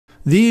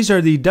These are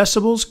the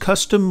Decibullz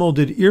custom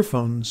molded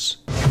earphones.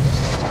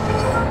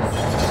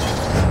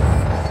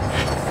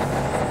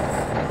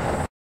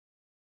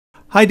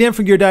 Hi, Dan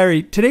from Gear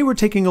Diary. Today we're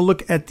taking a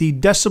look at the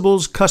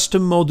Decibullz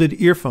custom molded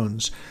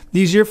earphones.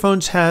 These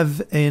earphones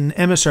have an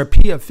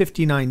MSRP of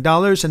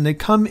 $59 and they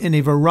come in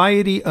a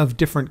variety of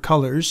different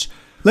colors.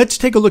 Let's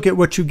take a look at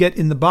what you get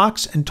in the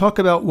box and talk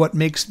about what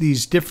makes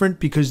these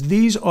different, because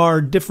these are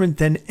different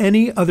than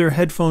any other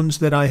headphones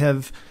that I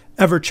have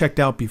ever checked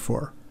out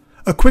before.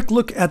 A quick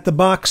look at the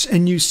box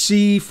and you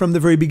see from the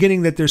very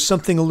beginning that there's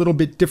something a little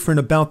bit different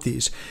about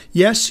these.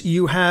 Yes,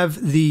 you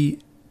have the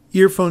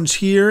earphones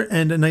here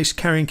and a nice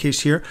carrying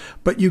case here,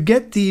 but you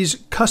get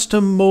these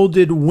custom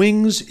molded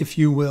wings, if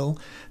you will,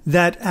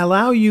 that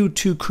allow you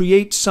to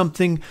create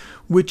something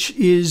which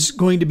is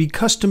going to be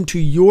custom to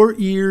your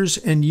ears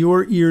and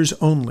your ears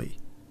only.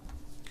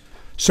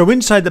 So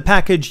inside the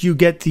package you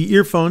get the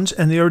earphones,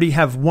 and they already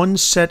have one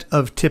set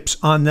of tips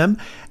on them,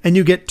 and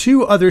you get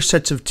two other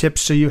sets of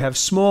tips, so you have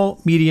small,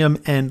 medium,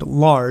 and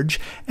large,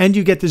 and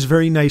you get this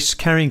very nice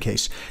carrying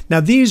case.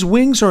 Now these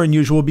wings are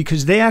unusual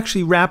because they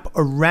actually wrap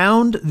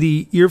around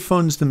the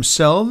earphones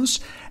themselves,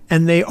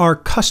 and they are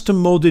custom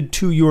molded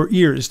to your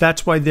ears.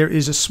 That's why there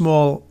is a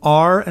small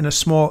R and a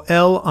small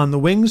L on the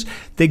wings.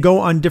 They go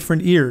on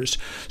different ears.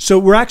 So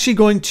we're actually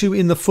going to,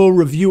 in the full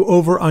review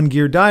over on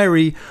Gear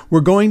Diary,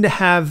 we're going to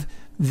have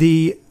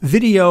the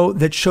video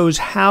that shows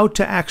how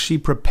to actually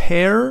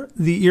prepare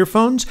the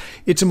earphones.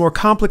 It's a more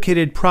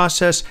complicated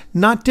process,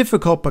 not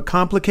difficult, but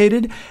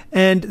complicated.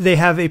 And they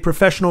have a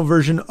professional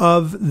version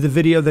of the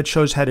video that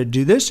shows how to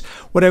do this.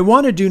 What I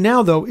want to do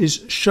now, though,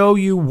 is show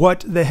you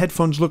what the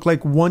headphones look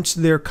like once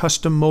they're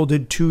custom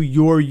molded to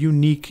your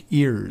unique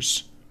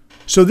ears.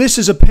 So this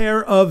is a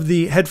pair of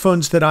the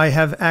headphones that I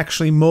have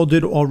actually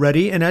molded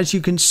already. And as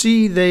you can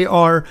see,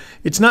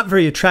 it's not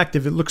very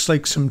attractive. It looks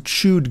like some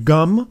chewed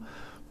gum.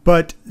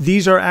 But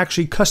these are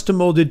actually custom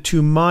molded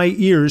to my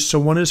ears. So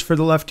one is for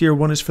the left ear,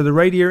 one is for the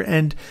right ear,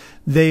 and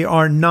they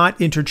are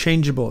not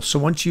interchangeable. So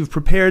once you've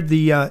prepared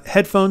the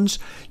headphones,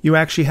 you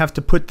actually have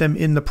to put them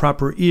in the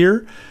proper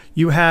ear.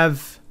 You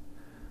have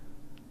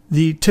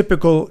the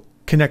typical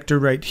connector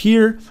right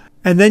here,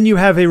 and then you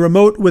have a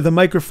remote with a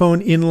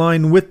microphone in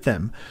line with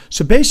them.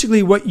 So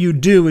basically what you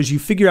do is you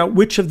figure out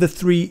which of the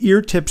three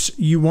ear tips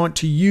you want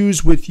to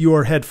use with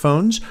your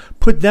headphones,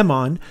 put them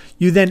on.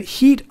 You then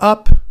heat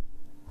up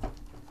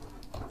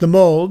the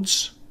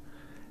molds,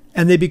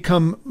 and they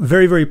become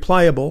very, very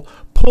pliable.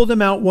 Pull them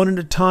out one at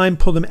a time,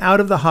 pull them out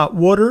of the hot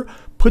water,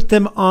 put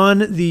them on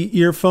the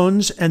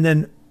earphones, and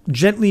then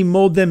gently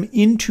mold them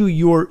into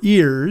your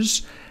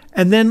ears,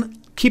 and then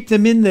keep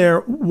them in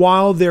there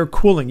while they're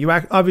cooling. You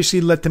obviously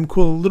let them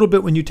cool a little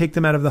bit when you take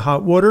them out of the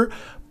hot water,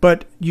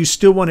 but you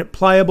still want it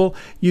pliable.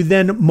 You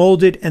then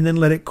mold it and then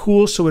let it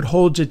cool so it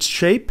holds its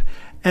shape,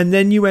 and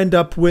then you end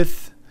up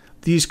with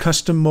these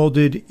custom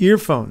molded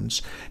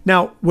earphones.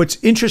 Now, what's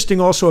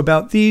interesting also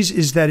about these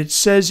is that it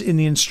says in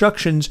the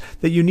instructions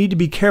that you need to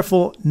be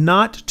careful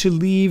not to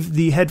leave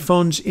the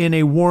headphones in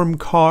a warm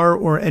car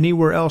or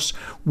anywhere else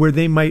where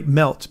they might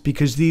melt,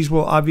 because these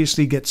will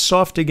obviously get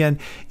soft again.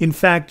 In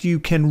fact, you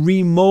can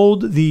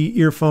remold the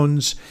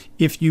earphones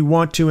if you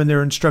want to, and there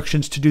are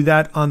instructions to do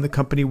that on the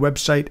company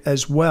website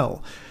as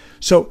well.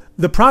 So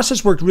the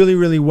process worked really,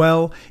 really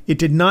well. It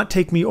did not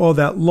take me all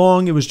that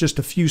long. It was just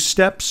a few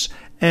steps.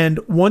 And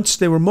once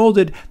they were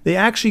molded, they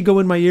actually go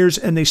in my ears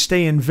and they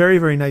stay in very,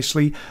 very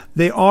nicely.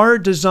 They are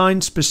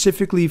designed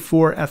specifically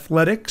for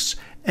athletics.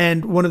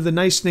 And one of the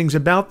nice things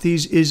about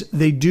these is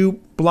they do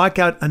block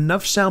out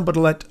enough sound, but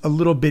let a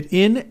little bit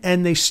in,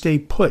 and they stay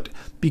put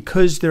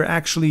because they're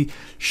actually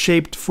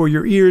shaped for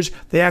your ears.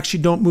 They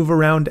actually don't move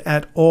around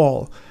at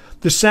all.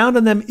 The sound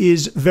on them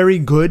is very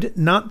good.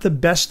 Not the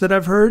best that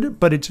I've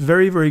heard, but it's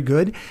very, very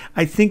good.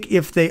 I think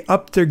if they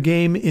upped their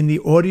game in the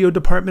audio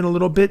department a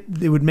little bit,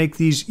 they would make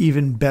these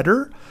even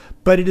better.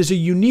 But it is a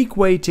unique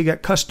way to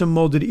get custom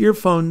molded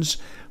earphones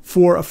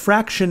for a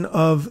fraction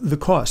of the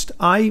cost.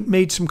 I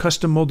made some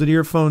custom molded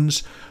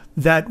earphones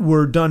that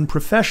were done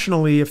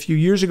professionally a few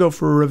years ago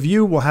for a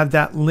review. We'll have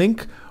that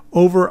link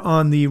over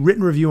on the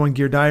written review on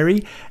Gear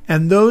Diary,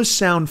 and those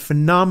sound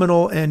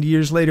phenomenal, and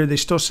years later they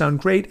still sound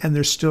great and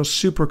they're still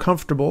super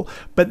comfortable,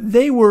 but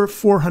they were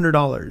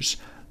 $400.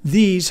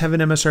 These have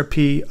an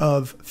MSRP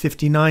of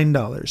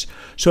 $59.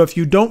 So if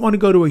you don't want to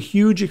go to a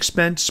huge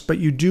expense, but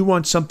you do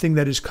want something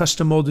that is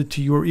custom molded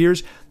to your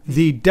ears,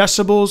 the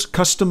Decibullz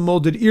custom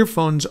molded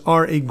earphones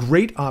are a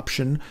great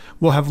option.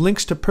 We'll have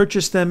links to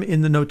purchase them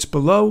in the notes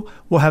below.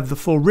 We'll have the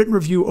full written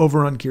review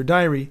over on Gear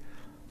Diary.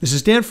 This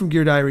is Dan from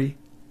Gear Diary.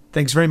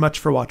 Thanks very much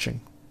for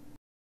watching.